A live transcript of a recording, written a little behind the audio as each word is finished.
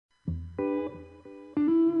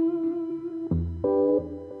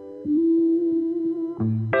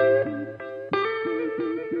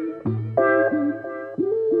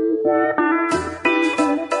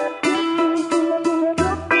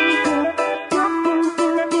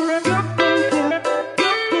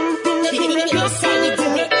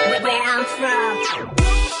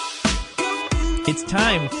It's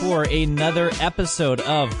time for another episode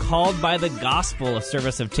of Called by the Gospel, a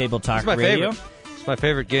service of Table Talk Radio. It's my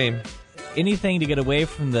favorite game. Anything to get away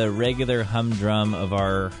from the regular humdrum of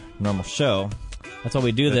our normal show. That's why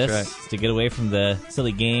we do this, right. to get away from the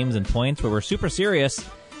silly games and points where we're super serious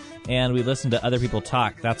and we listen to other people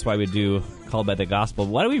talk. That's why we do Called by the Gospel.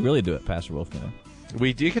 Why do we really do it, Pastor Wolfman?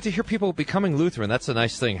 We do get to hear people becoming Lutheran. That's the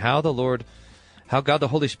nice thing. How God the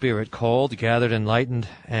Holy Spirit called, gathered, enlightened,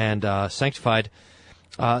 and sanctified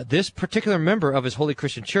this particular member of his Holy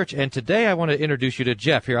Christian Church. And today I want to introduce you to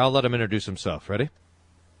Jeff. Here, I'll let him introduce himself. Ready?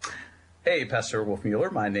 Hey, Pastor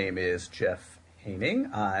Wolfmueller. My name is Jeff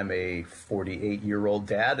Haining. I'm a 48-year-old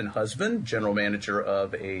dad and husband, general manager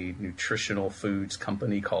of a nutritional foods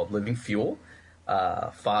company called Living Fuel,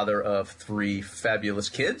 father of 3 fabulous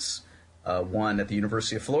kids, 1 at the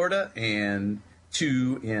University of Florida and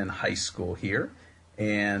 2 in high school here.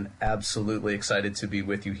 And absolutely excited to be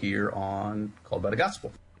with you here on Called by the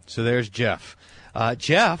Gospel. So there's Jeff.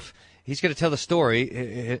 Jeff, he's going to tell the story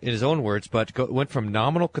in his own words, but went from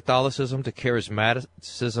nominal Catholicism to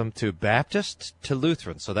charismaticism to Baptist to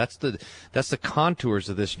Lutheran. So that's the contours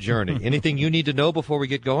of this journey. Anything you need to know before we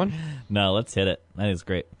get going? No, let's hit it. That is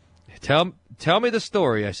great. Tell me the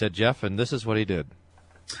story, I said, Jeff, and this is what he did.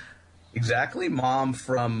 Exactly. Mom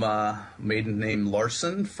from maiden name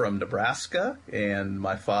Larson from Nebraska, and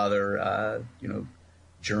my father,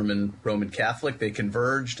 German Roman Catholic. They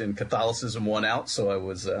converged and Catholicism won out, so I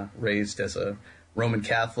was raised as a Roman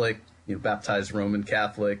Catholic, baptized Roman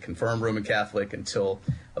Catholic, confirmed Roman Catholic until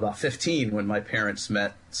about 15 when my parents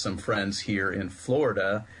met some friends here in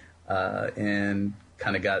Florida and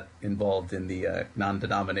kind of got involved in the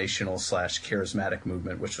non-denominational / charismatic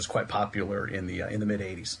movement, which was quite popular in the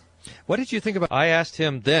mid-'80s. What did you think about? I asked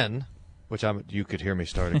him then, which you could hear me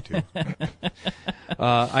starting to.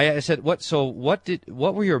 I said,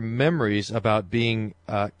 "What were your memories about being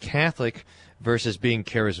Catholic versus being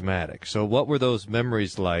charismatic? So, what were those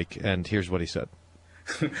memories like?" And here's what he said.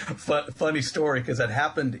 Funny story, because that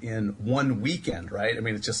happened in one weekend, right? I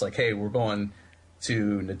mean, it's just like, hey, we're going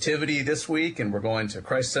to Nativity this week, and we're going to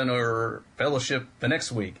Christ Center Fellowship the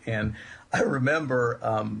next week, and I remember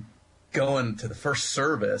going to the first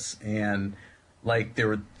service, and like they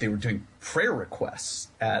were doing prayer requests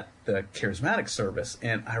at the charismatic service,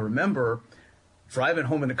 and I remember driving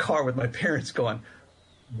home in the car with my parents going,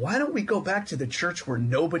 why don't we go back to the church where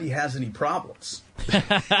nobody has any problems?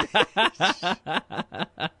 I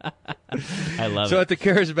love it. So at the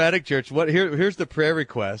charismatic church, here's the prayer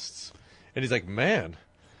requests, and he's like, man,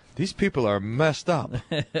 these people are messed up.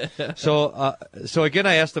 So again,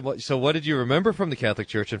 I asked him, what did you remember from the Catholic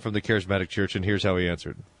Church and from the Charismatic Church? And here's how he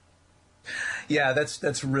answered. Yeah,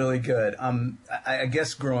 that's really good. I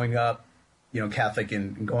guess growing up, Catholic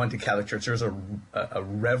and going to Catholic Church, there's a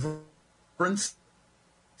reverence,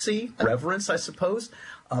 I suppose.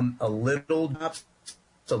 A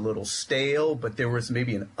little stale, but there was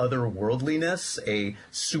maybe an otherworldliness, a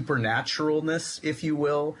supernaturalness, if you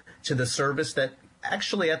will, to the service that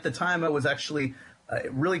actually, at the time, it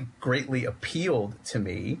really greatly appealed to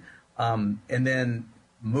me. And then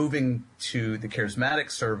moving to the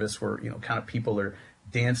charismatic service where, kind of people are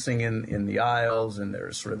dancing in the aisles, and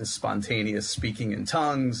there's sort of this spontaneous speaking in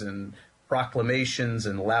tongues and proclamations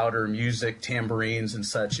and louder music, tambourines and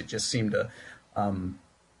such. It just seemed to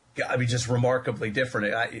just remarkably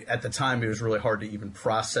different. At the time, it was really hard to even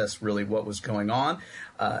process really what was going on.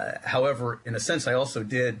 However, in a sense, I also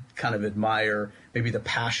did kind of admire maybe the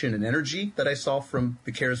passion and energy that I saw from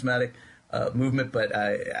the charismatic movement. But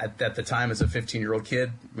at the time, as a 15-year-old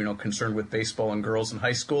kid, concerned with baseball and girls in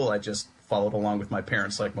high school, I just followed along with my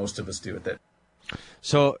parents like most of us do at that.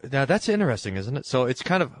 So now that's interesting, isn't it? So it's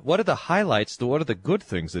kind of, what are the highlights, what are the good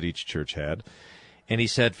things that each church had? And he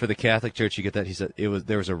said for the Catholic Church, you get that. He said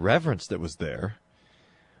there was a reverence that was there.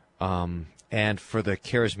 And for the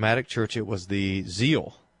Charismatic Church, it was the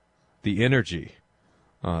zeal, the energy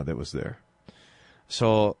that was there.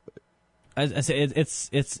 So I say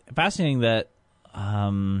it's fascinating that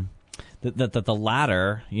that the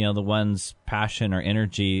latter, the one's passion or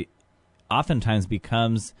energy, oftentimes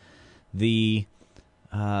becomes the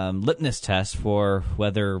litmus test for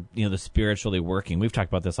whether the Spirit's really working. We've talked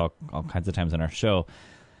about this all kinds of times on our show,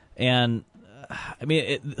 and I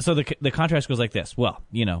mean, so the contrast goes like this. Well,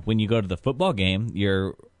 when you go to the football game,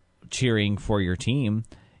 you're cheering for your team,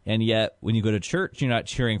 and yet when you go to church, you're not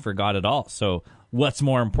cheering for God at all. So what's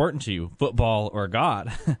more important to you, football or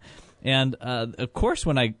God? And of course,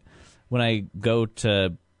 when I go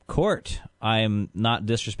to court, I'm not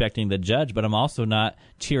disrespecting the judge, but I'm also not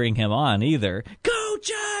cheering him on either. Go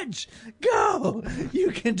Judge, go!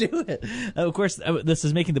 You can do it. Of course, this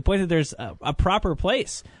is making the point that there's a proper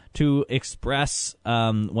place to express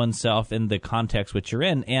oneself in the context which you're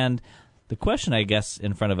in. And the question, I guess,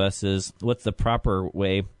 in front of us is, what's the proper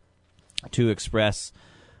way to express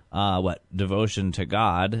devotion to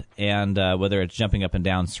God, and whether it's jumping up and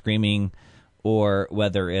down screaming or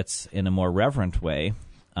whether it's in a more reverent way.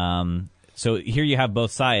 So here you have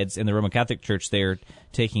both sides. In the Roman Catholic Church, they're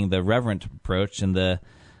taking the reverent approach, and the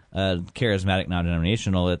charismatic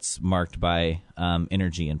non-denominational, it's marked by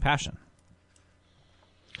energy and passion.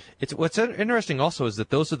 What's interesting also is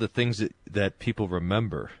that those are the things that people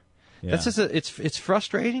remember. Yeah. That's just it's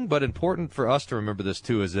frustrating, but important for us to remember this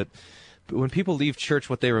too, is that when people leave church,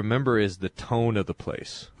 what they remember is the tone of the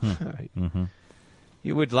place. Mm-hmm.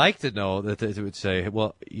 You would like to know that they would say,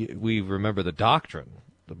 well, we remember the doctrine,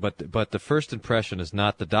 but the first impression is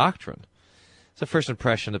not the doctrine. It's the first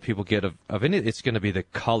impression that people get of any. It's going to be the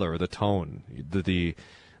color, the tone, the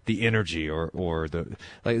energy, or the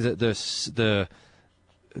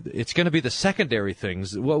it's going to be the secondary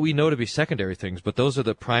things, what we know to be secondary things, but those are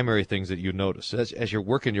the primary things that you notice as you're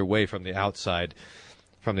working your way from the outside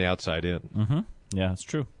in. Mm-hmm. Yeah, it's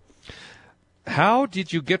true. How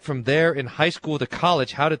did you get from there in high school to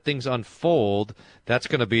college? How did things unfold? That's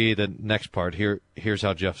going to be the next part. Here's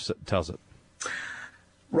how Jeff tells it.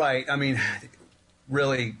 Right. I mean,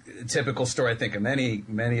 really typical story I think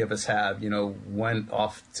many of us have, went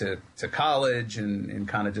off to college and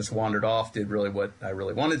kind of just wandered off, did really what I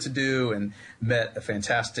really wanted to do, and met a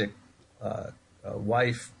fantastic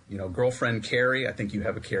wife, girlfriend, Carrie. I think you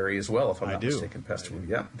have a Carrie as well, if I'm not mistaken, Pastor Wu.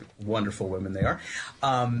 Yeah, wonderful women they are.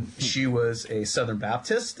 She was a Southern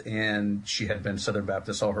Baptist, and she had been Southern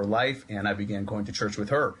Baptist all her life, and I began going to church with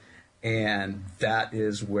her. And that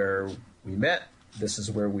is where we met. This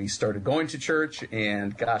is where we started going to church,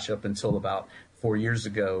 and gosh, up until about 4 years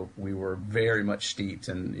ago, we were very much steeped,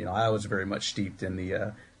 and I was very much steeped in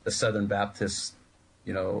the Southern Baptist.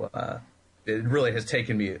 It really has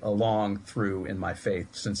taken me along through in my faith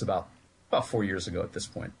since about 4 years ago at this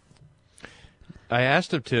point. I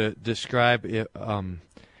asked him to describe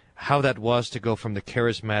how that was to go from the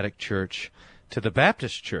charismatic church to the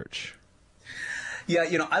Baptist church. Yeah,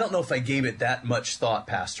 I don't know if I gave it that much thought,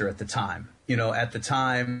 Pastor, at the time. At the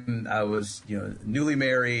time, I was, newly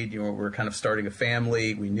married. We're kind of starting a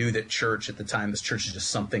family. We knew that church at the time, this church is just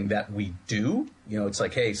something that we do. It's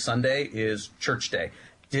like, hey, Sunday is church day.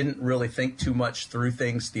 Didn't really think too much through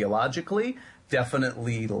things theologically.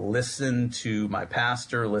 Definitely listen to my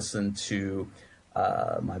pastor, listen to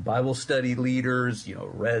my Bible study leaders,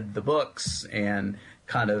 read the books, and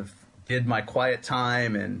kind of did my quiet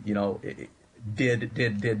time, and, did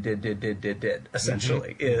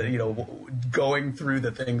essentially, going through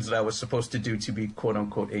the things that I was supposed to do to be, quote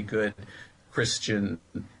unquote, a good Christian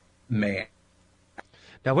man.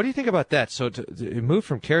 Now, what do you think about that? So it moved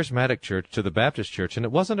from charismatic church to the Baptist church, and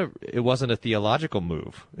it wasn't a theological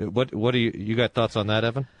move. What do you got thoughts on that,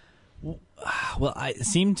 Evan? Well, it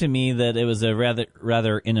seemed to me that it was a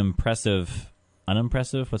rather unimpressive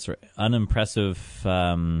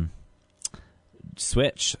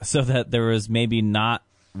switch, so that there was maybe not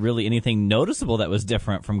really anything noticeable that was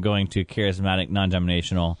different from going to charismatic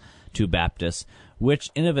non-denominational to Baptist,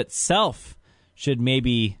 which in of itself should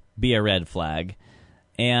maybe be a red flag.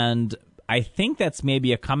 And I think that's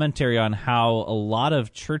maybe a commentary on how a lot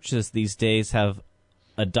of churches these days have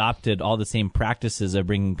adopted all the same practices of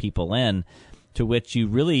bringing people in, to which you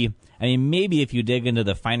really, maybe if you dig into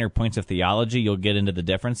the finer points of theology, you'll get into the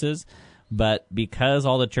differences. But because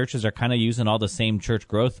all the churches are kind of using all the same church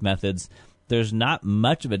growth methods, there's not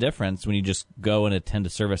much of a difference when you just go and attend a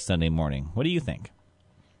service Sunday morning. What do you think?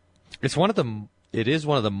 It is one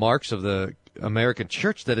of the marks of the American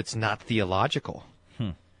church that it's not theological.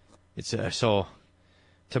 It's so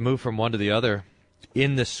to move from one to the other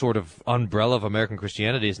in this sort of umbrella of American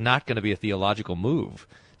Christianity is not going to be a theological move.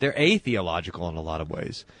 They're atheological in a lot of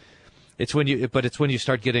ways. It's when you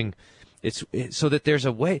start getting so that there's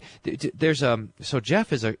a way. So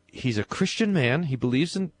Jeff he's a Christian man. He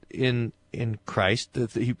believes in Christ.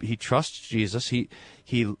 He trusts Jesus. He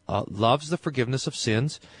loves the forgiveness of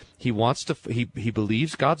sins. He wants to. He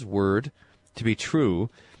believes God's word to be true,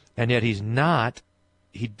 and yet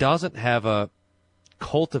he doesn't have a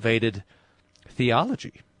cultivated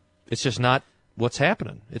theology. It's just not what's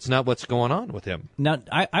happening. It's not what's going on with him. Now,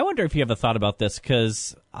 I wonder if you have a thought about this,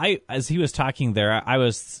 because as he was talking there, I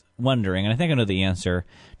was wondering, and I think I know the answer.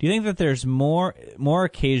 Do you think that there's more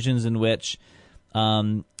occasions in which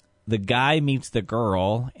the guy meets the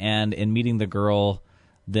girl, and in meeting the girl,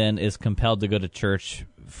 then is compelled to go to church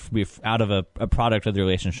out of a product of the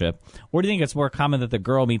relationship? Or do you think it's more common that the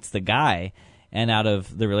girl meets the guy, and out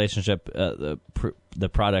of the relationship, the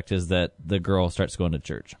product is that the girl starts going to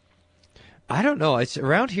church? I don't know. It's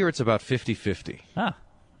around here. It's about 50-50. Ah,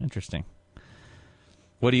 interesting.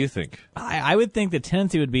 What do you think? I would think the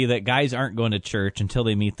tendency would be that guys aren't going to church until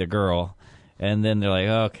they meet the girl, and then they're like,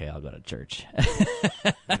 okay, I'll go to church.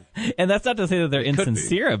 And that's not to say that they're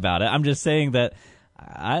insincere about it. I'm just saying that,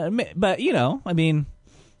 but,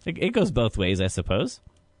 it goes both ways, I suppose.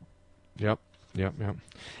 Yep.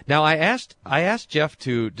 Now, I asked Jeff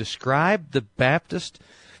to describe the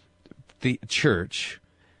church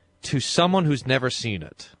to someone who's never seen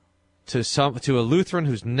it, to a Lutheran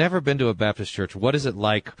who's never been to a Baptist church. What is it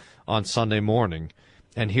like on Sunday morning?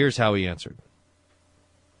 And here's how he answered.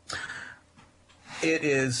 It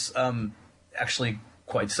is actually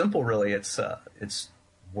quite simple, really. It's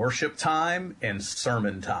worship time and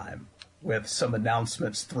sermon time with some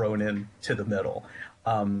announcements thrown into the middle.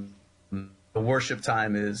 The worship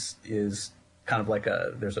time is kind of like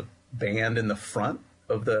there's a band in the front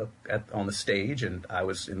of on the stage, and I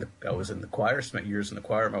was in the choir, spent years in the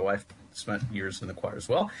choir. My wife spent years in the choir as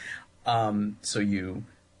well. So you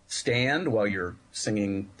stand while you're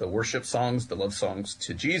singing the worship songs, the love songs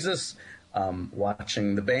to Jesus,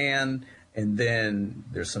 watching the band, and then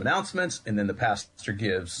there's some announcements, and then the pastor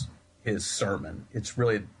gives his sermon. It's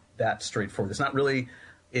really that straightforward. It's not really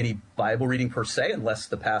any Bible reading per se, unless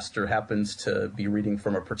the pastor happens to be reading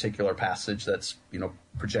from a particular passage that's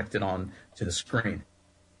projected on to the screen.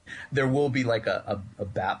 There will be like a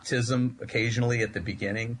baptism occasionally at the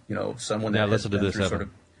beginning. Someone that has been through sort of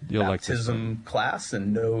baptism class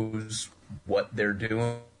and knows what they're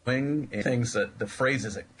doing. And things that the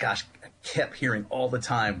phrases that, gosh, I kept hearing all the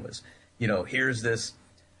time was, here's this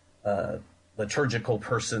liturgical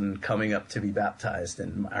person coming up to be baptized.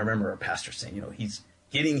 And I remember a pastor saying, he's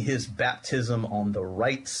getting his baptism on the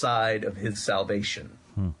right side of his salvation.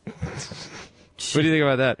 What do you think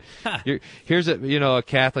about that? Here's a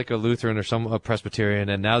Catholic, a Lutheran, or a Presbyterian,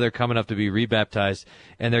 and now they're coming up to be rebaptized,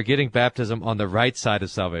 and they're getting baptism on the right side of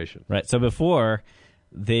salvation. Right. So before,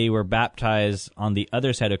 they were baptized on the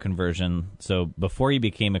other side of conversion. So before you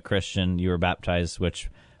became a Christian, you were baptized, which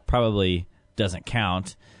probably doesn't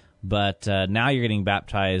count. But now you're getting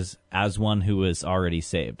baptized as one who was already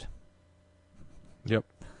saved. Yep.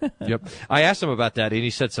 I asked him about that, and he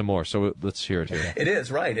said some more. So let's hear it here. It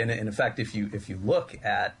is right, and in fact, if you look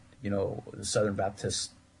at the Southern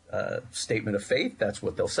Baptist statement of faith, that's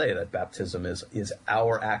what they'll say, that baptism is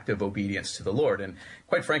our act of obedience to the Lord. And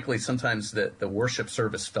quite frankly, sometimes the worship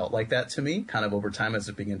service felt like that to me. Kind of over time, as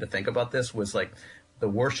I began to think about this, was like the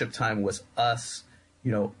worship time was us,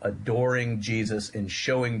 adoring Jesus and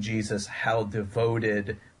showing Jesus how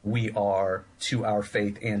devoted we are to our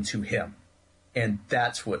faith and to Him. And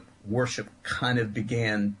that's what worship kind of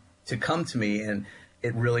began to come to me, and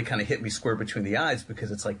it really kind of hit me square between the eyes, because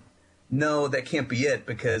it's like, no, that can't be it,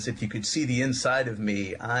 because if you could see the inside of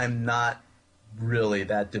me, I'm not really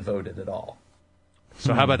that devoted at all.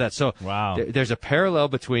 So how about that? So wow. There's a parallel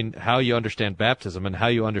between how you understand baptism and how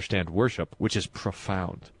you understand worship, which is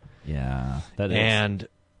profound. Yeah, that is.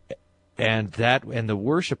 And the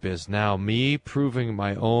worship is now me proving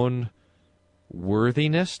my own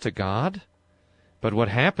worthiness to God. But what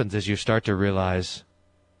happens is you start to realize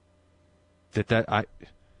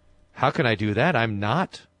how can I do that? I'm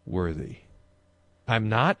not worthy. I'm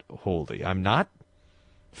not holy. I'm not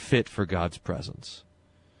fit for God's presence.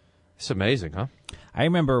 It's amazing, huh? I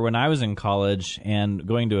remember when I was in college and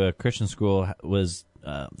going to a Christian school was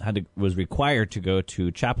required to go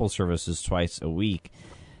to chapel services twice a week.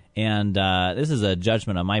 And this is a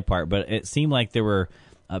judgment on my part, but it seemed like there were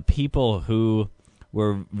people who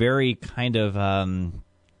were very kind of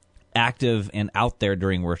active and out there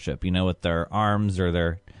during worship, with their arms or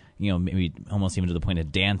their, maybe almost even to the point of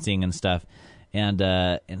dancing and stuff. And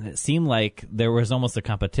it seemed like there was almost a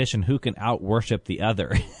competition who can out-worship the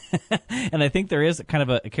other. And I think there is kind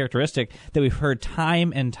of a characteristic that we've heard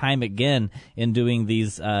time and time again in doing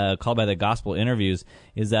these Called by the Gospel interviews,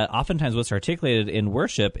 is that oftentimes what's articulated in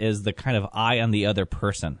worship is the kind of eye on the other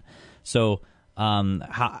person. So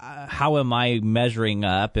how am I measuring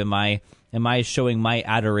up? Am I showing my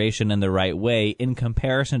adoration in the right way in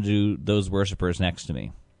comparison to those worshipers next to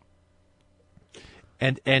me?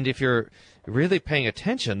 And if you're really paying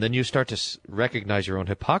attention, then you start to recognize your own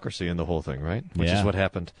hypocrisy in the whole thing, right? Which is what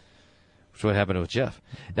happened. Which is what happened with Jeff.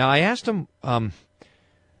 Now I asked him,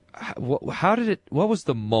 what was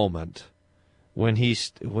the moment when he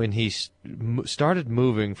started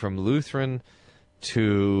moving from Lutheran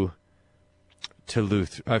to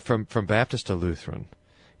Lutheran, from Baptist to Lutheran?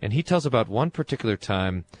 And he tells about one particular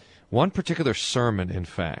time, one particular sermon, in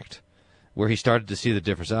fact, where he started to see the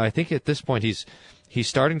difference. I think at this point he's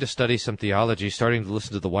starting to study some theology, starting to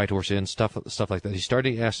listen to the White Horse Inn, stuff like that. He's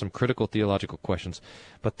starting to ask some critical theological questions.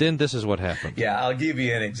 But then this is what happened. Yeah, I'll give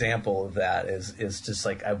you an example of that. Is just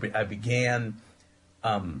like I began,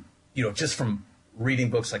 just from reading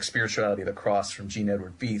books like Spirituality of the Cross from Gene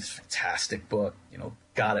Edward Veith, fantastic book.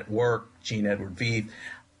 God at Work, Gene Edward Veith.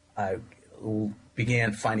 I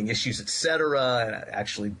began finding issues, etc., and I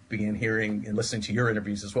actually began hearing and listening to your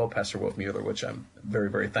interviews as well, Pastor Wolf Mueller, which I'm very,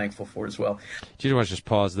 very thankful for as well. Do you want to just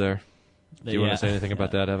pause there? Do you want to say anything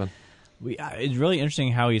about that, Evan? It's really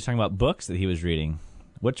interesting how he's talking about books that he was reading.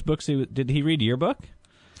 Which books did he read? Your book?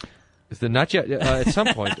 Not yet. At some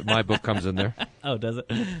point, my book comes in there. Oh, does it?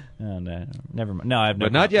 Oh, no, never mind. No, I have no.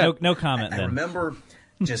 But not yet. No comment. I remember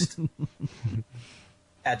just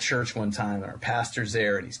at church one time, and our pastor's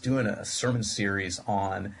there, and he's doing a sermon series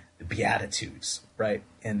on the Beatitudes, right?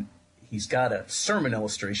 And he's got a sermon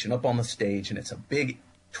illustration up on the stage, and it's a big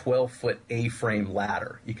 12-foot A-frame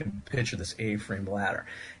ladder. You can picture this A-frame ladder.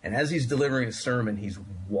 And as he's delivering a sermon, he's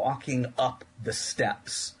walking up the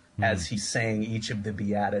steps as he's saying each of the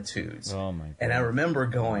Beatitudes. Oh, my God. And I remember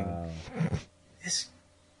going,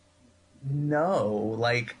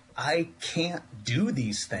 I can't do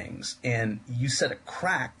these things. And you said a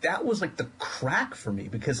crack. That was like the crack for me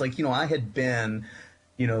because, I had been,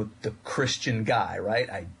 the Christian guy, right?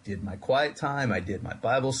 I did my quiet time. I did my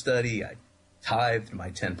Bible study. I tithed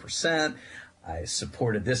my 10%. I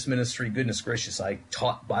supported this ministry. Goodness gracious, I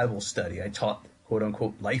taught Bible study. I taught, quote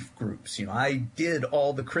unquote, life groups. I did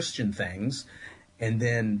all the Christian things. And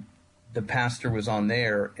then the pastor was on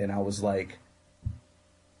there, and I was like,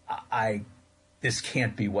 this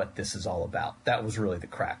can't be what this is all about. That was really the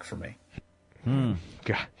crack for me.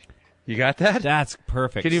 God. You got that? That's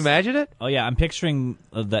perfect. Can you imagine it? Oh yeah, I'm picturing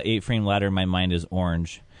the 8-frame ladder in my mind is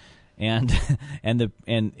orange, and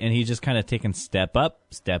he's just kind of taking step up,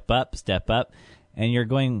 step up, step up, and you're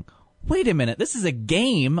going, wait a minute, this is a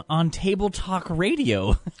game on Table Talk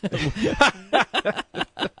Radio.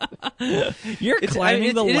 You're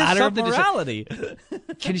climbing the ladder of morality.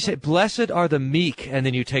 Can you say, blessed are the meek, and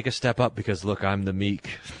then you take a step up because, look, I'm the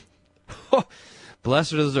meek.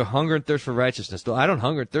 Blessed are those who hunger and thirst for righteousness. Though I don't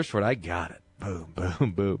hunger and thirst for it, I got it. Boom,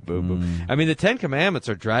 boom, boom, boom, boom. I mean, the 10 Commandments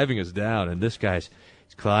are driving us down, and this guy's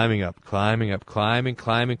climbing up, climbing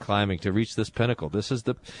to reach this pinnacle. This is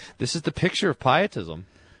the picture of pietism.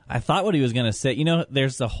 I thought what he was going to say,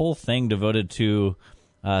 there's a whole thing devoted to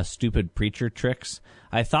stupid preacher tricks.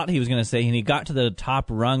 I thought he was going to say, and he got to the top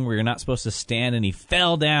rung where you're not supposed to stand, and he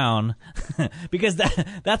fell down, because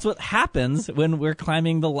that's what happens when we're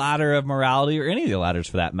climbing the ladder of morality, or any of the ladders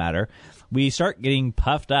for that matter. We start getting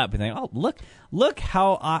puffed up and think, oh, look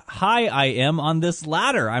how high I am on this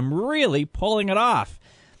ladder. I'm really pulling it off.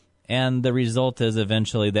 And the result is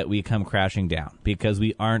eventually that we come crashing down because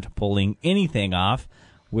we aren't pulling anything off.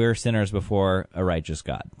 We're sinners before a righteous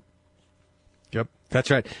God. Yep, that's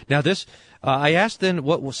right. Now this, I asked then,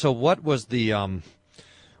 what was the,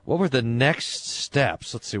 what were the next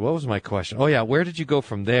steps? Let's see, what was my question? Oh yeah, where did you go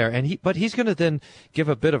from there? And but he's going to then give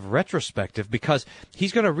a bit of retrospective because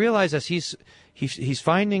he's going to realize as he's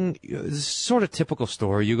finding this sort of typical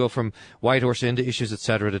story. You go from White Horse Inn to Issues,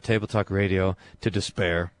 etc., to Table Talk Radio to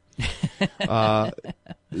despair.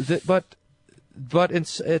 But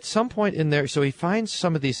at some point in there, so he finds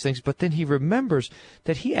some of these things, but then he remembers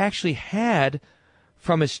that he actually had,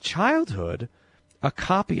 from his childhood, a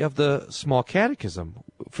copy of the Small Catechism.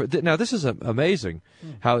 Now, this is amazing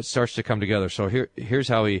how it starts to come together. So here's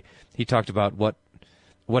how he talked about what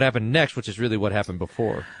happened next, which is really what happened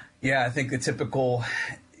before. Yeah, I think the typical,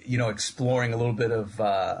 exploring a little bit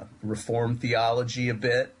of Reformed theology a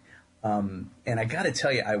bit. And I got to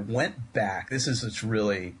tell you, I went back. This is what's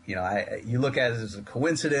really, you look at it as a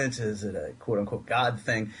coincidence, is it a quote unquote God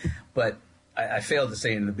thing? But I failed to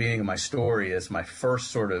say in the beginning of my story is my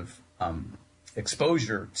first sort of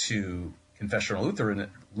exposure to confessional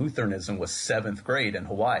Lutheranism was 7th grade in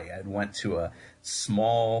Hawaii. I went to a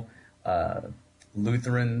small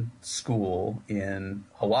Lutheran school in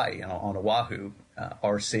Hawaii, on Oahu.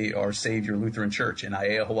 Our Savior Lutheran Church in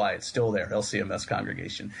Aiea, Hawaii. It's still there, LCMS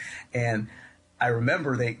congregation. And I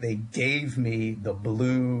remember they gave me the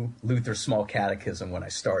blue Luther Small Catechism when I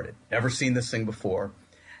started. Never seen this thing before.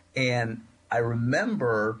 And I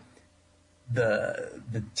remember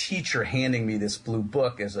the teacher handing me this blue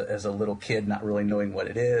book as a little kid, not really knowing what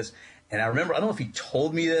it is. And I remember, I don't know if he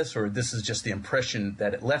told me this or this is just the impression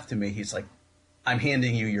that it left in me. He's like, I'm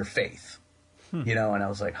handing you your faith. And I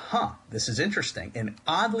was like, this is interesting. And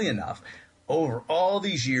oddly enough, over all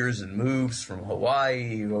these years and moves from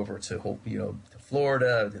Hawaii over to, to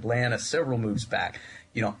Florida, Atlanta, several moves back,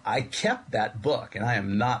 I kept that book, and I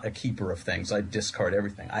am not a keeper of things. I discard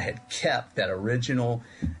everything. I had kept that original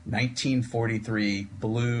 1943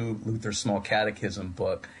 blue Luther Small Catechism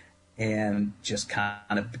book and just kind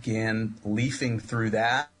of began leafing through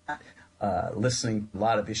that, listening to a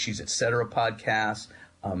lot of Issues Etc. podcasts,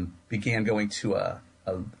 began going to a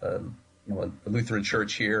Lutheran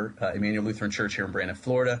church here, Emmanuel Lutheran Church here in Brandon,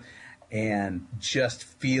 Florida, and just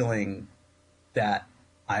feeling that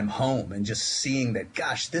I'm home and just seeing that,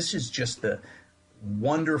 gosh, this is just the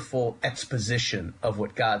wonderful exposition of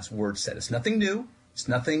what God's Word said. It's nothing new. It's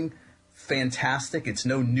nothing fantastic. It's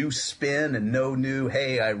no new spin and no new,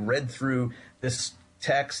 hey, I read through this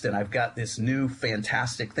text and I've got this new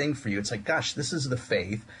fantastic thing for you. It's like, gosh, this is the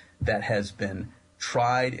faith that has been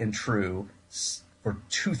tried and true for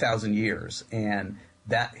 2,000 years. And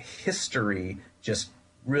that history just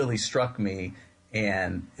really struck me,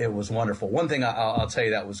 and it was wonderful. One thing I'll tell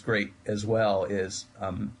you that was great as well is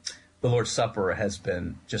the Lord's Supper has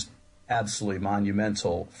been just absolutely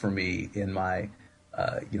monumental for me in my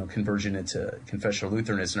conversion into confessional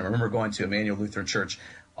Lutheranism. I remember going to Emmanuel Lutheran Church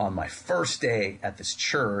on my first day at this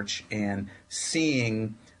church and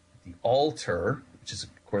seeing the altar, which is,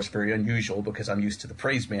 of course, very unusual because I'm used to the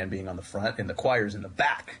praise band being on the front and the choir's in the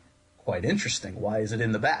back. Quite interesting. Why is it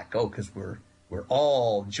in the back? Oh, because we're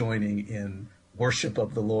all joining in worship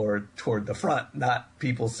of the Lord toward the front, not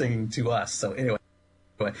people singing to us. So anyway,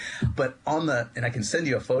 but and I can send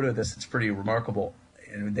you a photo of this. It's pretty remarkable.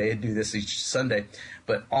 And they do this each Sunday.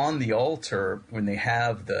 But on the altar, when they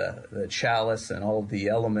have the chalice and all the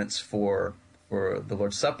elements for the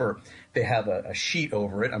Lord's Supper, they have a sheet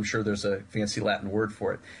over it. I'm sure there's a fancy Latin word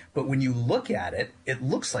for it. But when you look at it, it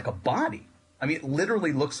looks like a body. I mean, it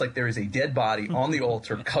literally looks like there is a dead body on the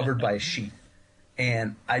altar covered by a sheet.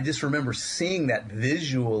 And I just remember seeing that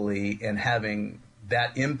visually and having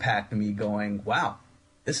that impact me going, wow,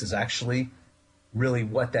 this is actually really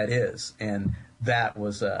what that is. And that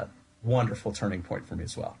was a wonderful turning point for me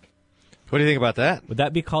as well. What do you think about that? Would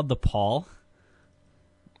that be called the pall?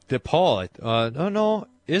 The pall? No.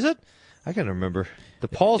 Is it? I can't remember. The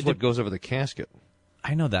pall is what goes over the casket.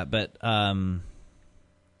 I know that, but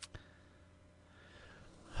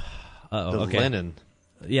linen.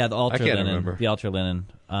 Yeah, the altar linen. I can't remember. The altar linen.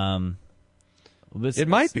 It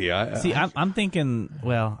might be. I'm thinking.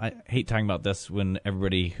 Well, I hate talking about this when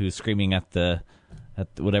everybody who's screaming at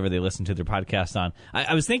whatever they listen to their podcast on.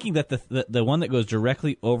 I was thinking that the one that goes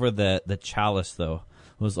directly over the chalice though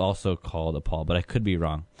was also called a pall, but I could be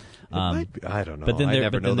wrong. Might be. I don't know. But then I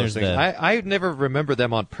never know those things. I never remember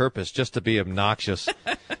them on purpose just to be obnoxious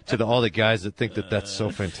to all the guys that think that that's so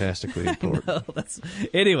fantastically important.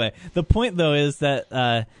 Anyway, the point though is that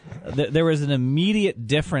there was an immediate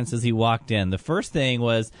difference as he walked in. The first thing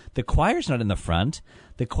was the choir's not in the front,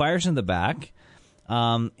 the choir's in the back,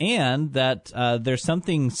 and that there's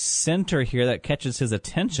something center here that catches his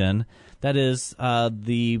attention. That is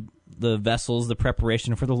the vessels, the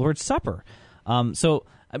preparation for the Lord's Supper. So.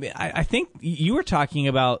 I mean, I think you were talking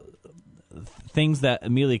about things that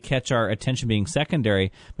immediately catch our attention being secondary,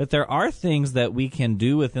 but there are things that we can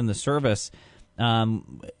do within the service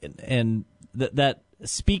and that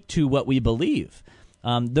speak to what we believe.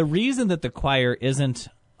 The reason that the choir isn't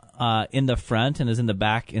in the front and is in the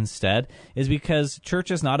back instead is because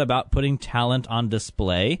church is not about putting talent on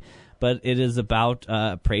display, but it is about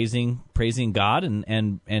praising God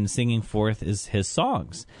and singing forth his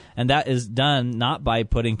songs. And that is done not by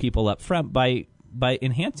putting people up front, by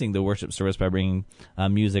enhancing the worship service by bringing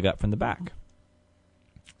music up from the back.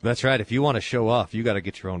 That's right. If you want to show off, you got to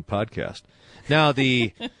get your own podcast. Now,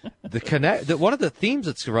 one of the themes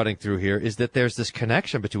that's running through here is that there's this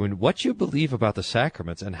connection between what you believe about the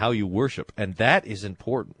sacraments and how you worship, and that is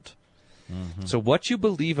important. Mm-hmm. So what you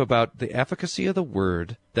believe about the efficacy of the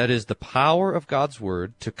Word, that is the power of God's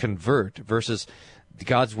Word to convert versus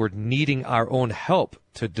God's Word needing our own help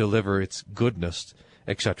to deliver its goodness,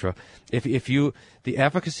 etc. If the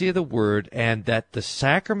efficacy of the Word and that the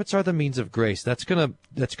sacraments are the means of grace, that's gonna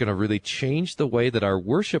really change the way that our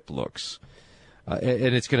worship looks.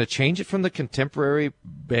 And it's going to change it from the contemporary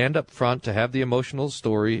band up front to have the emotional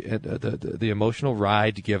story, the emotional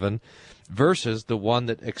ride given, versus the one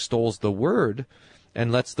that extols the Word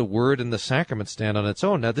and lets the Word and the sacrament stand on its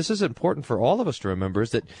own. Now, this is important for all of us to remember: is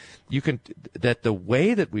that that the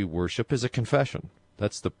way that we worship is a confession.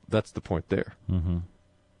 That's the point there. Mm-hmm.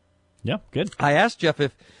 Yeah, good. I asked Jeff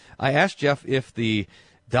if the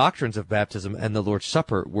doctrines of baptism and the Lord's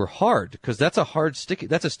Supper were hard, because that's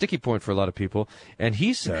a sticky point for a lot of people. And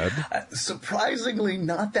he said, surprisingly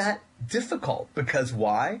not that difficult, because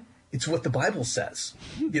why? It's what the Bible says.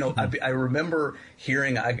 I remember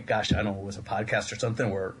hearing, I don't know, it was a podcast or something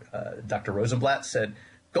where Dr. Rosenblatt said,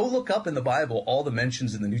 go look up in the Bible all the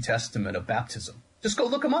mentions in the New Testament of baptism. Just go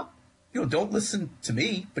look them up. Don't listen to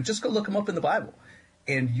me, but just go look them up in the Bible.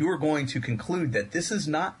 And you're going to conclude that this is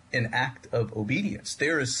not an act of obedience.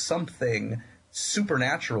 There is something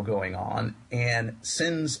supernatural going on, and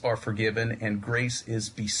sins are forgiven, and grace is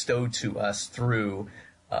bestowed to us through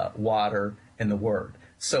water and the Word.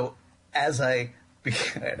 So and I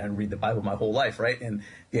read the Bible my whole life, right? And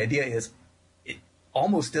the idea is it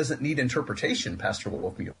almost doesn't need interpretation, Pastor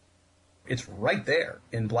Wolfmueller. It's right there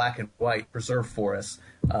in black and white, preserved for us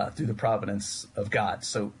through the providence of God.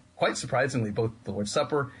 So quite surprisingly, both the Lord's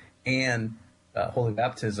Supper and Holy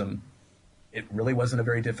Baptism, it really wasn't a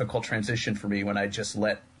very difficult transition for me when I just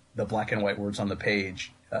let the black and white words on the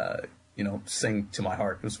page, sing to my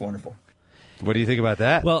heart. It was wonderful. What do you think about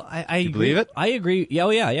that? Well, I you believe it? I agree.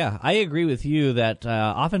 Yeah. I agree with you that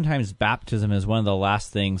oftentimes baptism is one of the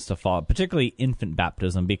last things to fall, particularly infant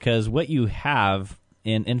baptism, because what you have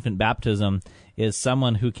in infant baptism is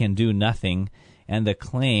someone who can do nothing and the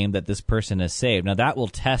claim that this person is saved. Now, that will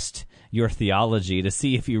test your theology to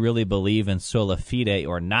see if you really believe in sola fide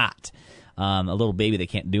or not. A little baby that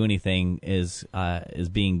can't do anything is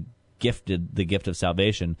being gifted the gift of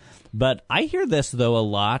salvation. But I hear this, though, a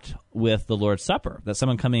lot with the Lord's Supper, that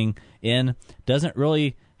someone coming in doesn't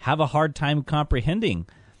really have a hard time comprehending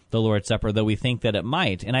the Lord's Supper, though we think that it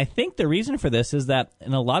might. And I think the reason for this is that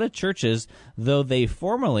in a lot of churches, though they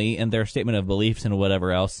formally, in their statement of beliefs and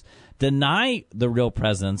whatever else, deny the real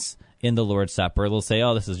presence in the Lord's Supper, they'll say,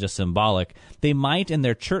 oh, this is just symbolic. They might, in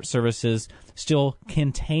their church services, still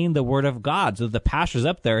contain the Word of God. So the pastor's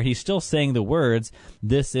up there, he's still saying the words,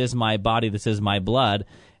 this is my body, this is my blood.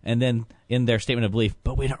 And then in their statement of belief,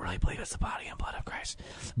 but we don't really believe it's the body and blood of Christ.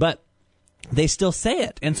 But they still say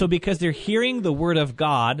it. And so because they're hearing the Word of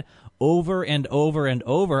God over and over and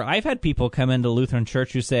over, I've had people come into Lutheran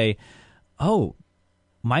Church who say, oh,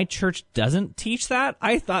 my church doesn't teach that?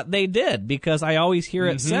 I thought they did, because I always hear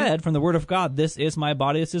it said from the Word of God, this is my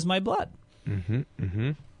body, this is my blood.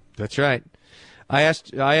 That's right. I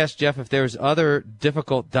asked Jeff if there's other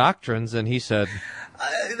difficult doctrines, and he said...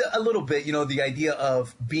 a little bit, the idea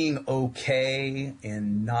of being okay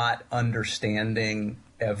and not understanding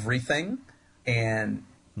everything. And,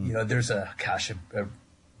 there's I've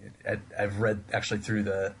read actually through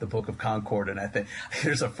the Book of Concord, and I think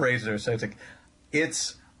there's a phrase there that says, like,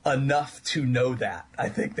 it's enough to know that. I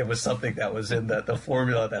think there was something that was in the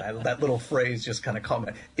formula that little phrase just kind of caught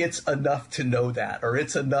me. It's enough to know that, or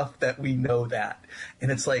it's enough that we know that.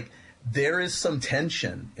 And it's like, there is some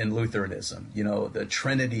tension in Lutheranism. The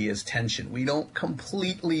Trinity is tension. We don't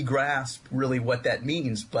completely grasp really what that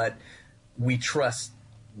means, but we trust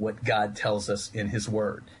what God tells us in His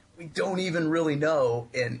Word. We don't even really know,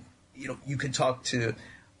 and you could talk to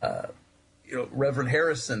Reverend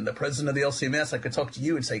Harrison, the president of the LCMS. I could talk to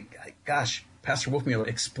you and say, gosh, Pastor Wolfmueller,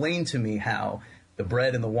 explain to me how the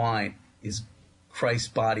bread and the wine is Christ's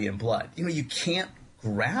body and blood. You can't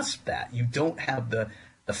grasp that. You don't have the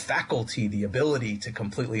faculty, the ability to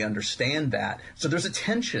completely understand that. So there's a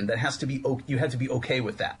tension that has to be, you have to be okay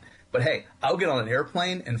with that. But hey, I'll get on an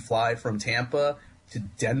airplane and fly from Tampa to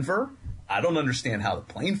Denver. I don't understand how the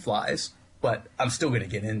plane flies, but I'm still going to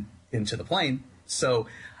get into the plane. So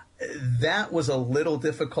that was a little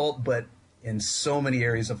difficult, but in so many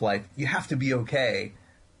areas of life, you have to be okay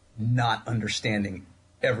not understanding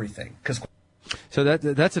everything. So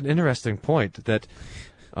that's an interesting point, that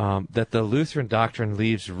the Lutheran doctrine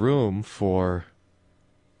leaves room for...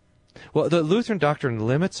 Well, the Lutheran doctrine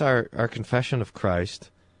limits our confession of Christ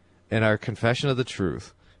and our confession of the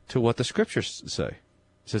truth to what the Scriptures say.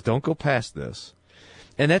 It says, don't go past this.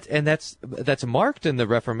 And that's marked in the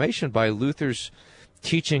Reformation by Luther's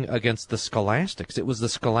teaching against the scholastics. It was the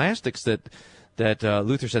scholastics that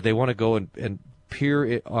Luther said they want to go and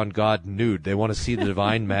peer on God nude. They want to see the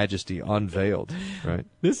divine majesty unveiled, right?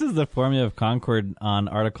 This is the Formula of Concord on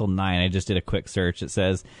Article 9. I just did a quick search. It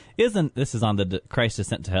says, this is on the Christ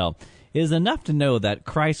descent to hell. It is enough to know that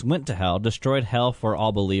Christ went to hell, destroyed hell for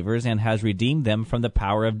all believers, and has redeemed them from the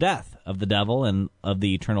power of death, of the devil, and of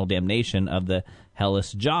the eternal damnation of the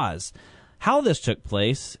hellish jaws. How this took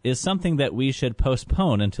place is something that we should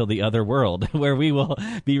postpone until the other world, where we will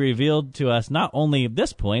be revealed to us not only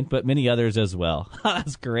this point, but many others as well.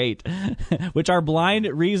 That's great. Which our blind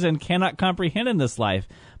reason cannot comprehend in this life,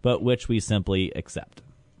 but which we simply accept.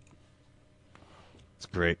 It's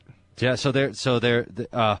great.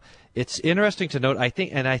 Yeah, it's interesting to note. I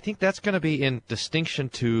think that's going to be in distinction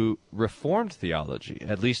to Reformed theology,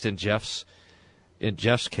 at least in Jeff's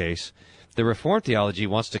case. The Reformed theology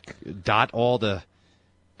wants to dot all the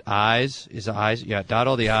I's. Dot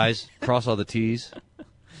all the I's, cross all the T's.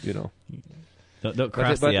 You know, don't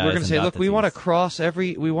cross the I's. But we're going to say, look, we want to cross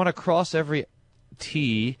every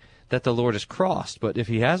T that the Lord has crossed. But if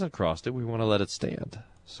He hasn't crossed it, we want to let it stand.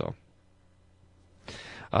 So.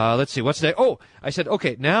 Let's see, what's next? Oh, I said,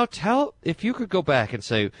 okay, now if you could go back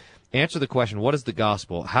and answer the question, what is the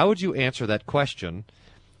gospel? How would you answer that question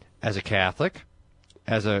as a Catholic,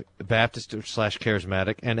 as a Baptist /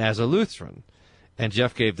 charismatic, and as a Lutheran? And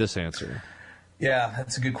Jeff gave this answer. Yeah,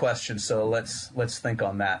 that's a good question. So let's think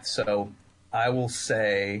on that. So I will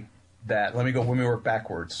say that, let me work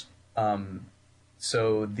backwards.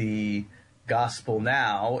 So the gospel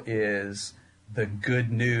now is the good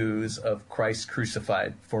news of Christ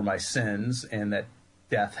crucified for my sins, and that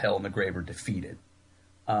death, hell, and the grave are defeated.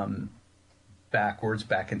 Backwards,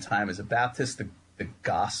 back in time as a Baptist, the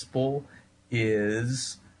gospel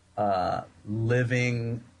is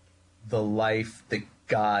living the life that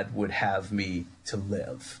God would have me to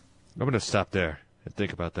live. I'm going to stop there and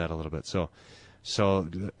think about that a little bit. So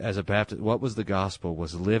as a Baptist, what was the gospel?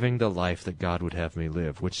 Was living the life that God would have me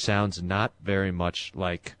live, which sounds not very much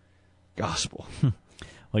like gospel.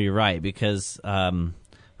 Well, you're right, because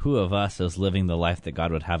who of us is living the life that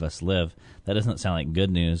God would have us live? That doesn't sound like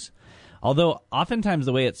good news. Although oftentimes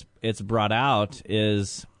the way it's brought out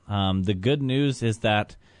is the good news is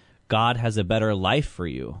that God has a better life for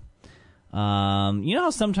you. You know how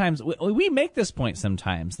sometimes we make this point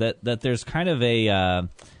sometimes that there's kind of a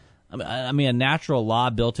natural law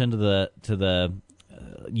built into the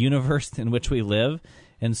universe in which we live,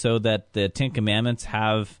 and so that the Ten Commandments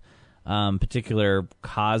have particular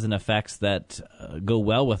cause and effects that go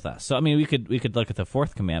well with us. So, I mean, we could look at the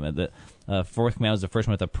fourth commandment. The fourth commandment is the first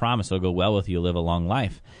one with a promise: "It'll go well with you, live a long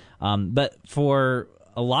life." But for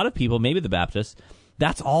a lot of people, maybe the Baptists,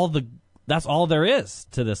 that's all there is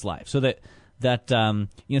to this life. So that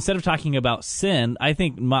instead of talking about sin, I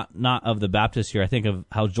think not of the Baptists here. I think of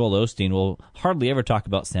how Joel Osteen will hardly ever talk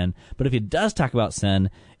about sin. But if he does talk about sin,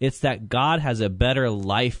 it's that God has a better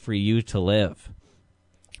life for you to live.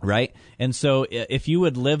 Right? And so if you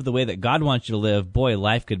would live the way that God wants you to live, boy,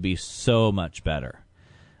 life could be so much better.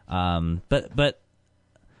 But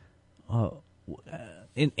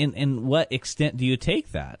in what extent do you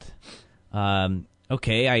take that?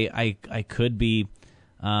 Okay, I could be,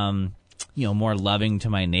 more loving to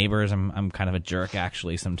my neighbors. I'm kind of a jerk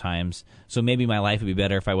actually sometimes. So maybe my life would be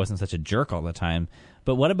better if I wasn't such a jerk all the time.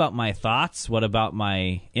 But what about my thoughts? What about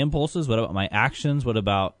my impulses? What about my actions? What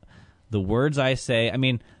about the words I say? I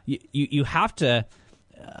mean, you have to,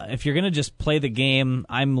 if you're going to just play the game,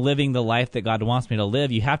 I'm living the life that God wants me to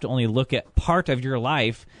live, you have to only look at part of your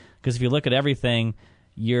life, because if you look at everything,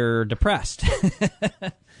 you're depressed.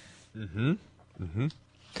 Mm-hmm. Mm-hmm.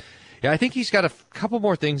 Yeah, I think he's got a couple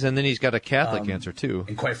more things, and then he's got a Catholic answer, too.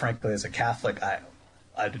 And quite frankly, as a Catholic, I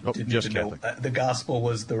didn't even know the gospel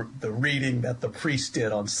was the reading that the priest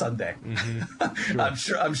did on Sunday. Mm-hmm.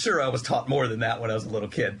 Sure. I'm sure I was taught more than that when I was a little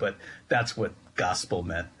kid, but that's what gospel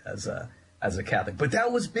meant as a Catholic. But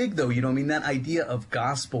that was big, though. That idea of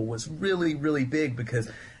gospel was really, really big, because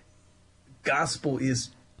gospel it's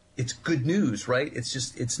good news, right?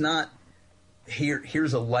 It's not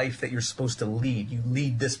here's a life that you're supposed to lead. You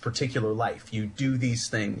lead this particular life. You do these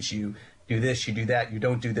things. You do this, you do that, you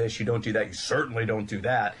don't do this, you don't do that, you certainly don't do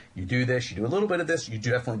that, you do this, you do a little bit of this, you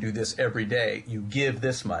definitely do this every day, you give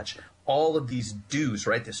this much. All of these do's,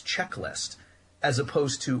 right, this checklist, as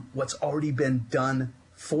opposed to what's already been done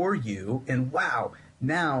for you. And wow,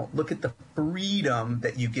 now look at the freedom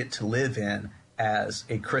that you get to live in as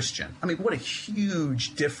a Christian. I mean, what a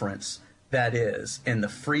huge difference that is, and the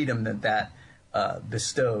freedom that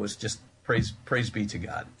bestows. Just praise be to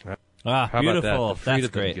God. How beautiful. That's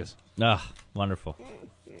great. Wonderful.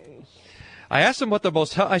 I asked him what the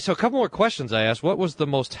most I saw a couple more questions. I asked what was the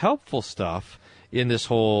most helpful stuff in this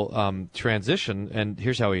whole transition, and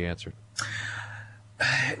here's how he answered.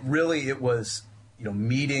 Really, it was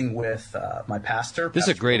meeting with my pastor. This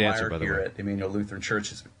is a great answer, by the way. Here at Emmanuel Lutheran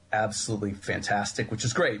Church is absolutely fantastic, which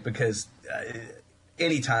is great, because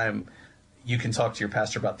anytime you can talk to your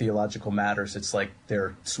pastor about theological matters, it's like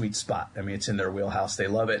their sweet spot. I mean, it's in their wheelhouse. They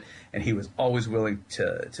love it. And he was always willing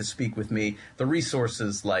to speak with me. The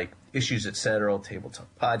resources like Issues Etc., Table Talk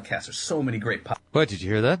Podcast, there's so many great podcasts. What, did you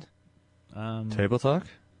hear that? Table Talk?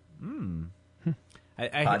 Podcasts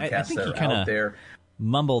that are out there.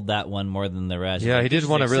 mumbled that one more than the rest. Yeah, he didn't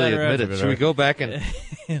want to really admit it. Should we go back and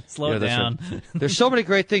slow it down? Right. There's so many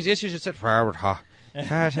great things. Issues that said,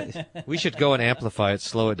 we should go and amplify it,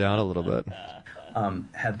 slow it down a little bit.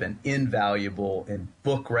 Have been invaluable, and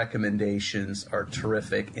book recommendations are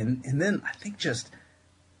terrific. And then I think just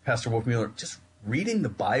Pastor Wolfmueller, just reading the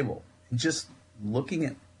Bible and just looking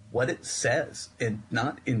at what it says and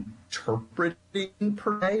not interpreting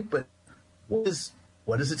per se, but what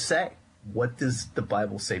does it say? What does the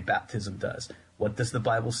Bible say baptism does? What does the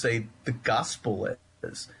Bible say the gospel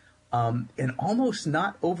is? And almost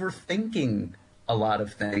not overthinking a lot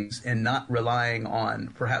of things and not relying on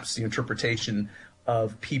perhaps the interpretation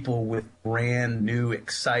of people with brand new,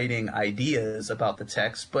 exciting ideas about the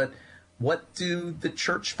text, but what do the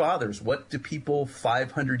church fathers, what do people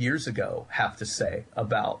 500 years ago have to say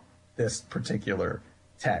about this particular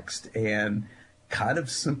text? And kind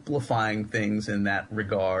of simplifying things in that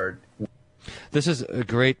regard. This is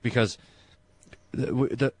great because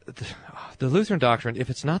the Lutheran doctrine, if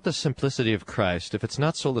it's not the simplicity of Christ, if it's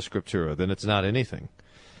not sola scriptura, then it's not anything.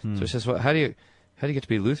 So he says, well, how do you get to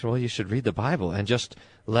be Lutheran? Well, you should read the Bible and just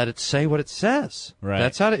let it say what it says. Right.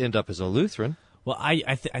 That's how to end up as a Lutheran. Well,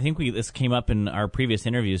 I think this came up in our previous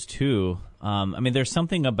interviews too. I mean, there's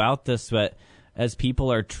something about this, but as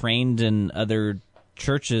people are trained in other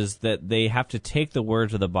churches, that they have to take the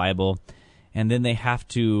words of the Bible, and then they have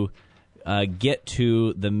to get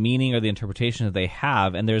to the meaning or the interpretation that they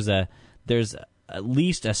have, and there's at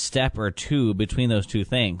least a step or two between those two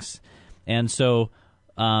things, and so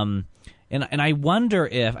and I wonder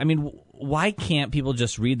why can't people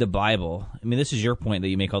just read the Bible? I mean, this is your point that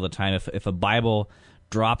you make all the time. If a Bible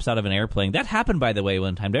drops out of an airplane, that happened, by the way,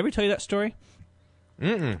 one time. Did I ever tell you that story?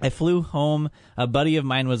 Mm-mm. I flew home. A buddy of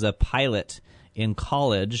mine was a pilot in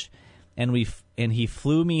college, and he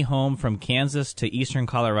flew me home from Kansas to eastern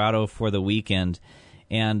Colorado for the weekend,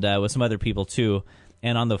 and with some other people too.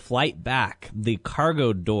 And on the flight back, the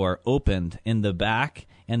cargo door opened in the back,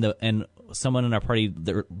 and someone in our party,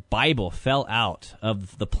 their Bible fell out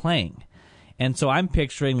of the plane. And so I'm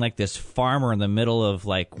picturing like this farmer in the middle of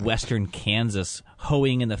like western Kansas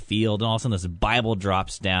hoeing in the field, and all of a sudden this Bible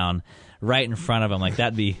drops down right in front of him. Like,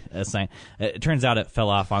 that'd be a sign. It turns out it fell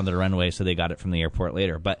off onto the runway, so they got it from the airport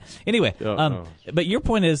later. But anyway, but your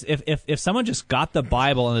point is, if someone just got the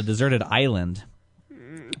Bible on a deserted island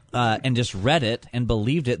and just read it and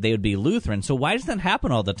believed it, they would be Lutheran. So why does that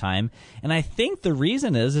happen all the time? And I think the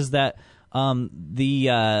reason is that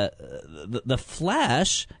the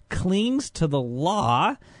flesh clings to the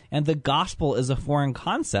law, and the gospel is a foreign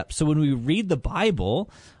concept. So when we read the Bible,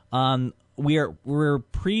 we're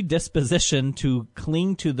predispositioned to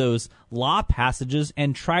cling to those law passages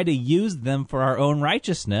and try to use them for our own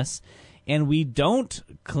righteousness, and we don't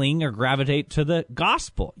cling or gravitate to the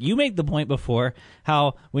gospel. You made the point before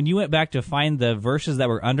how when you went back to find the verses that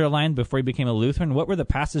were underlined before you became a Lutheran, what were the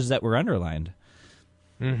passages that were underlined?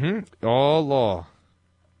 Mm-hmm. All law.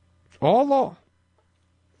 All law.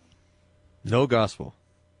 No gospel.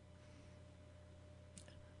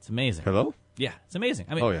 It's amazing. Hello? Yeah, it's amazing.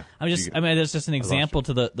 I mean, oh, yeah. That's just an example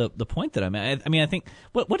to the point that I'm at. I mean, I think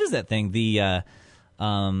what is that thing? That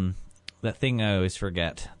thing I always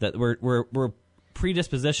forget, that we're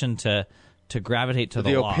predispositioned to gravitate to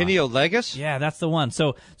the law. The opinio legis? Yeah, that's the one.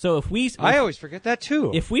 So if I always forget that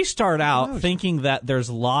too. If we start out thinking that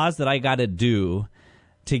there's laws that I got to do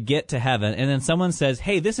to get to heaven, and then someone says,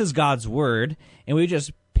 "Hey, this is God's word," and we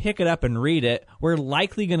just pick it up and read it, we're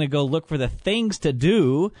likely going to go look for the things to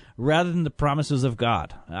do rather than the promises of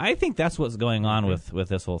God. I think that's what's going on with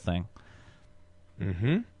this whole thing.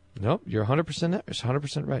 Mm-hmm. Nope, you're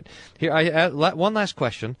 100% right. Here, I add one last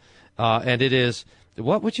question, and it is: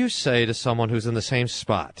 what would you say to someone who's in the same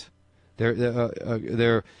spot?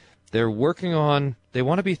 They're working on. They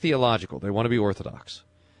want to be theological. They want to be orthodox.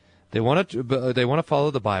 They want to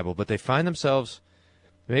follow the Bible, but they find themselves.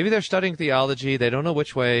 Maybe they're studying theology. They don't know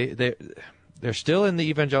which way. They're still in the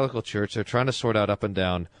evangelical church. They're trying to sort out up and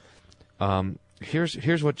down.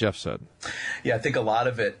 Here's what Jeff said. Yeah, I think a lot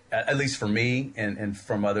of it, at least for me and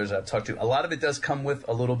from others I've talked to, a lot of it does come with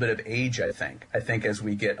a little bit of age, I think. I think as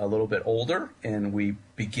we get a little bit older and we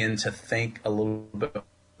begin to think a little bit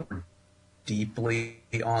more deeply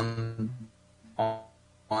on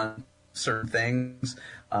certain things,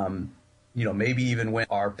 maybe even when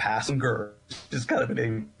our passenger is kind of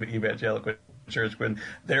an evangelical church, when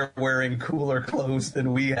they're wearing cooler clothes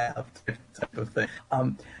than we have, type of thing.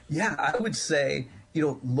 I would say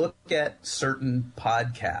look at certain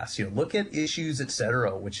podcasts, look at Issues,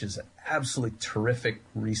 Etc., which is an absolutely terrific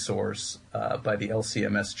resource by the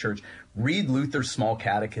LCMS Church. Read Luther's Small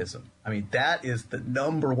Catechism. I mean, that is the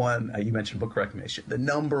number one, you mentioned book recommendation, the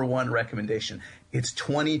number one recommendation. It's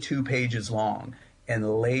 22 pages long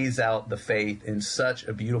and lays out the faith in such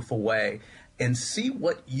a beautiful way. And see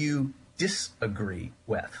what you disagree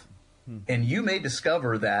with. And you may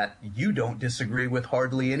discover that you don't disagree with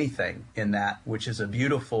hardly anything in that, which is a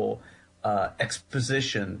beautiful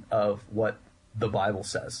exposition of what the Bible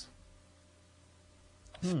says.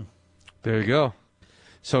 There you go.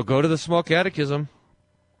 So go to the Small Catechism.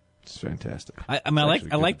 It's fantastic. I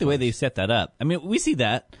like the way they set that up. I mean, we see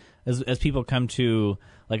that as people come to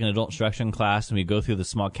like an adult instruction class and we go through the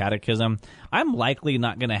Small Catechism. I'm likely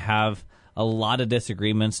not going to have a lot of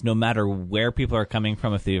disagreements, no matter where people are coming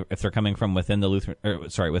from. If they're coming from within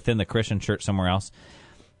within the Christian church somewhere else,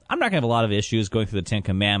 I'm not going to have a lot of issues going through the Ten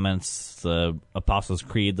Commandments, the Apostles'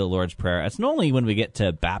 Creed, the Lord's Prayer. It's only when we get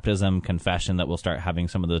to baptism, confession, that we'll start having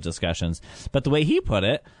some of those discussions. But the way he put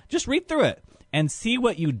it, just read through it and see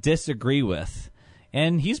what you disagree with.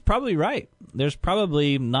 And he's probably right. There's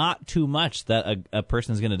probably not too much that a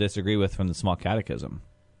person's going to disagree with from the Small Catechism.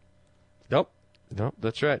 Nope,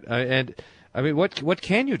 that's right. I mean, what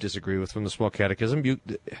can you disagree with from the Small Catechism?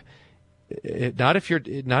 Not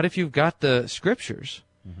if you've got the scriptures.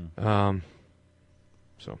 Mm-hmm.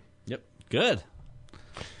 Yep, good.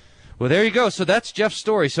 Well, there you go. So that's Jeff's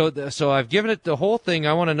story. So I've given it the whole thing.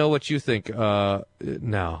 I want to know what you think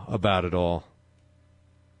now about it all.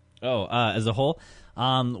 Oh, as a whole,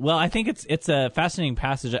 well, I think it's a fascinating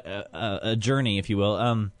passage, a journey, if you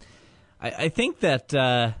will. I think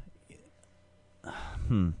that.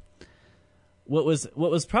 What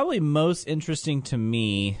was probably most interesting to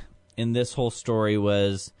me in this whole story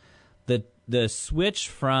was the switch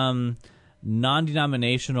from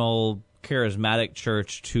non-denominational charismatic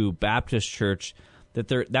church to Baptist church.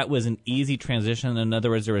 That was an easy transition. In other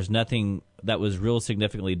words, there was nothing that was real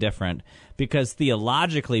significantly different, because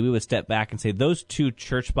theologically we would step back and say those two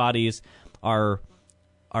church bodies are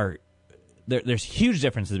there's huge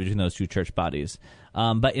differences between those two church bodies.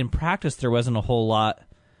 But in practice, there wasn't a whole lot.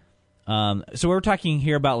 So we're talking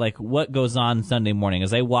here about like what goes on Sunday morning.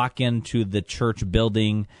 As I walk into the church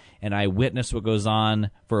building and I witness what goes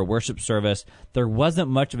on for a worship service, there wasn't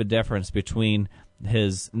much of a difference between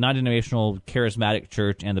his non-denominational charismatic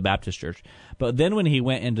church and the Baptist church. But then when he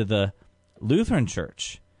went into the Lutheran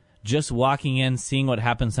church, just walking in, seeing what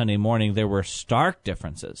happened Sunday morning, there were stark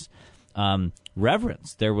differences.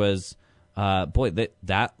 Reverence. There was,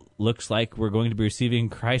 that looks like we're going to be receiving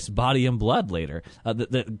Christ's body and blood later.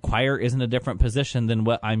 The choir is in a different position than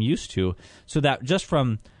what I'm used to. So that just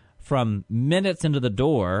from minutes into the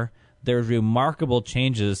door, there's remarkable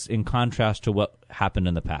changes in contrast to what happened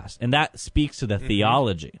in the past. And that speaks to the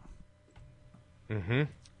theology. Mm-hmm.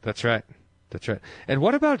 That's right. And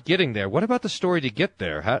what about getting there? What about the story to get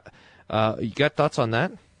there? You got thoughts on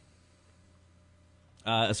that?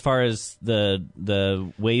 As far as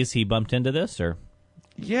the ways he bumped into this, or?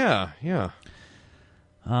 Yeah.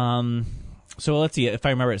 So let's see. If I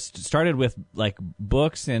remember, it started with like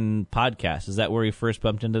books and podcasts. Is that where he first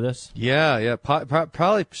bumped into this? Yeah.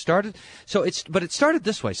 Probably started. But it started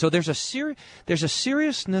this way. So there's a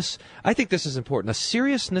seriousness. I think this is important. A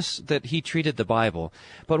seriousness that he treated the Bible.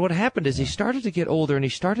 But what happened is he started to get older and he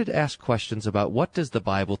started to ask questions about what does the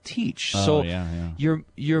Bible teach. There's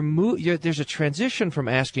a transition from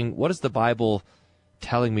asking what is the Bible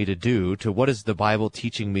telling me to do to what is the Bible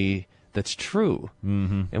teaching me that's true.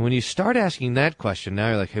 Mm-hmm. And when you start asking that question, now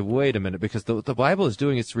you're like, hey, wait a minute, because the Bible is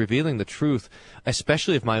doing, it's revealing the truth,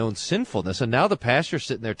 especially of my own sinfulness. And now the pastor's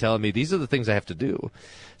sitting there telling me these are the things I have to do.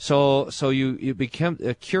 So you become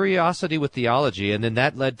a curiosity with theology, and then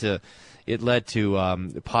that led to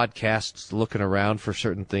podcasts, looking around for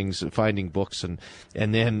certain things, finding books, and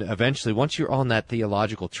then eventually, once you're on that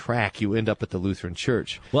theological track, you end up at the Lutheran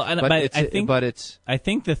Church. Well, I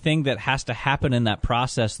think the thing that has to happen in that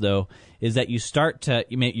process, though, is that you start to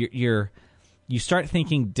you start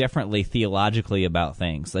thinking differently theologically about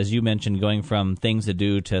things, as you mentioned, going from things to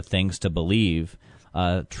do to things to believe,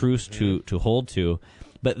 truths to hold to.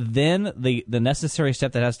 But then the necessary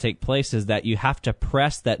step that has to take place is that you have to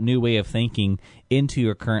press that new way of thinking into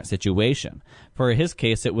your current situation. For his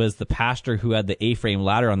case, it was the pastor who had the A-frame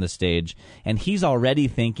ladder on the stage, and he's already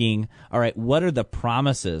thinking, all right, what are the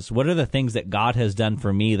promises? What are the things that God has done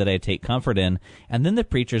for me that I take comfort in? And then the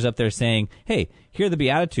preacher's up there saying, hey, here are the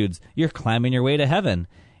Beatitudes. You're climbing your way to heaven.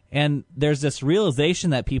 And there's this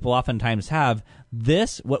realization that people oftentimes have,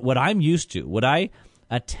 what I'm used to, what I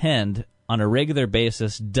attend on a regular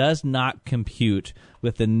basis does not compute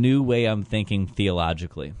with the new way I'm thinking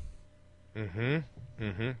theologically.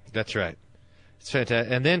 That's right. It's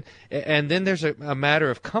fantastic. And then there's a matter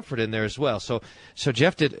of comfort in there as well. So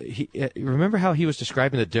Jeff, remember how he was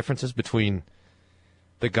describing the differences between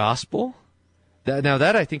the gospel? Now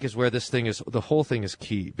that I think is where the whole thing is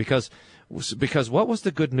key, because what was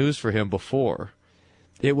the good news for him before?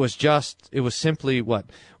 It was simply what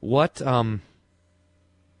I'm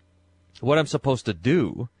supposed to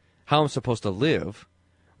do, how I'm supposed to live,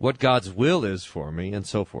 what God's will is for me, and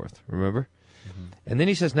so forth. Remember? And then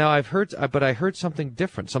he says, now I heard something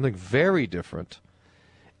different, something very different.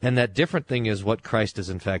 And that different thing is what Christ has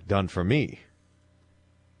in fact done for me.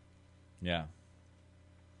 Yeah.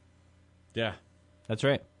 Yeah, that's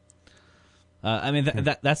right. I mean,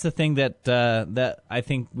 that's the thing that I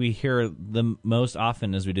think we hear the most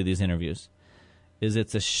often as we do these interviews, is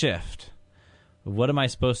it's a shift. What am I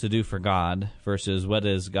supposed to do for God versus what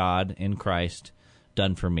is God in Christ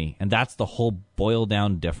done for me? And that's the whole boiled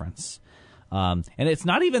down difference. And it's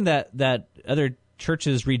not even that other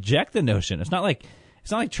churches reject the notion. It's not like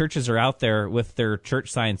churches are out there with their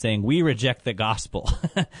church sign saying we reject the gospel.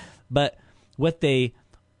 But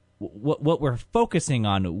what we're focusing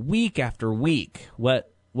on week after week,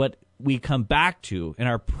 what we come back to in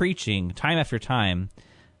our preaching time after time,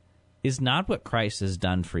 is not what Christ has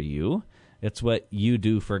done for you. It's what you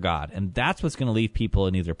do for God. And that's what's going to leave people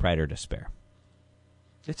in either pride or despair.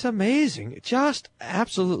 It's amazing, just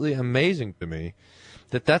absolutely amazing to me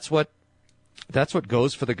that's what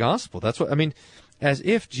goes for the gospel. That's what I mean. As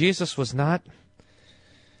if Jesus did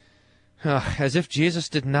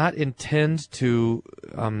not intend to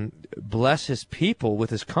bless his people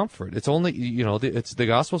with his comfort. It's only it's the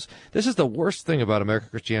gospels. This is the worst thing about American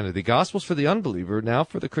Christianity. The gospel's for the unbeliever, now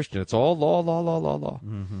for the Christian. It's all law.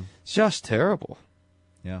 Mm-hmm. It's just terrible.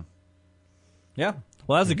 Yeah. Well,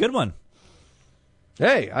 that was a good one.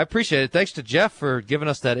 Hey, I appreciate it. Thanks to Jeff for giving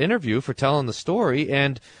us that interview, for telling the story,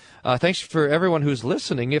 and thanks for everyone who's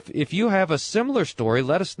listening. If you have a similar story,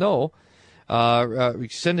 let us know.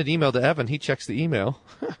 Send an email to Evan. He checks the email.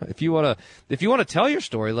 If you want to tell your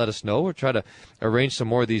story, let us know. We'll try to arrange some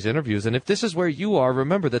more of these interviews. And if this is where you are,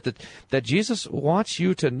 remember that Jesus wants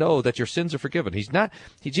you to know that your sins are forgiven.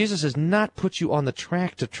 Jesus has not put you on the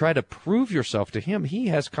track to try to prove yourself to him. He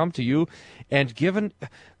has come to you and given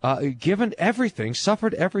everything,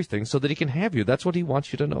 suffered everything so that he can have you. That's what he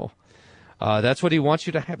wants you to know. That's what he wants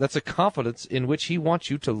you to have. That's a confidence in which he wants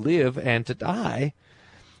you to live and to die.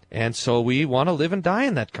 And so we want to live and die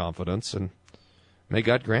in that confidence, and may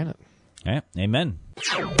God grant it. Okay. Amen.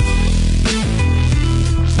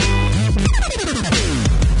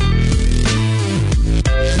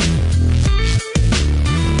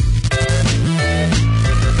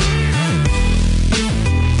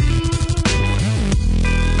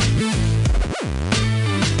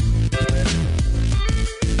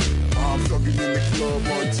 I'm thugging in the club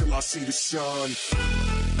until I see the sun.